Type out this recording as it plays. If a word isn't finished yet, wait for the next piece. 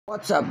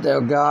What's up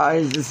there,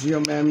 guys? This is your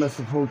man,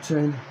 Mr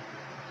Fulton.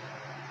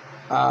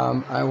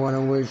 I want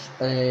to wish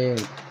a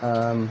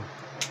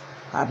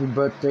happy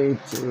birthday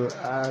to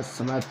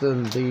Samantha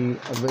the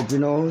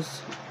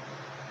Originals.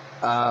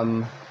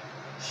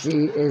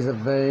 She is a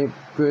very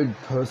good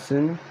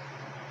person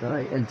that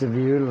I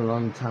interviewed a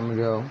long time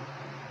ago,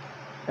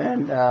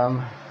 and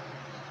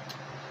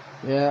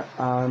yeah,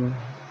 I'm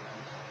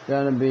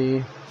gonna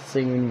be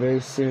singing very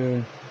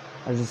soon.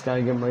 I just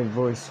gotta get my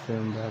voice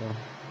feeling better.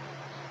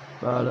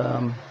 But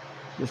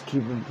just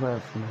keep in prayer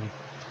for me.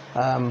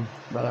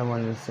 But I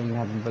wanted to sing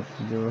happy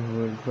birthday to her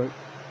real quick.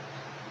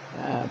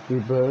 Happy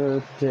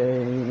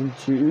birthday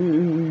to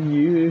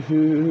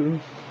you.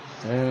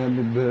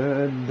 Happy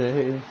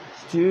birthday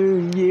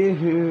to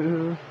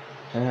you.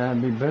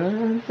 Happy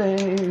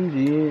birthday to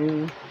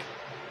you.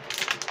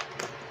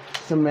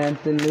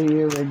 Samantha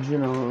the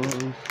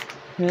Originals.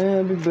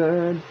 Happy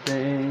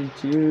birthday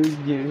to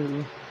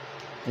you.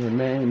 And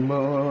many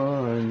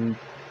more on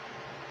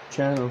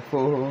Channel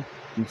 4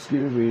 and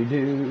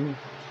Scooby-Doo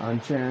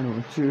on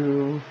Channel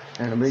 2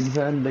 and a big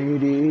fat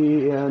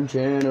lady on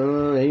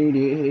Channel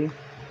 80.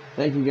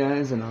 Thank you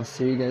guys, and I'll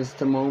see you guys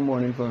tomorrow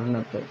morning for an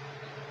update.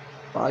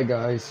 Bye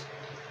guys.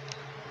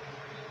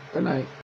 Good night.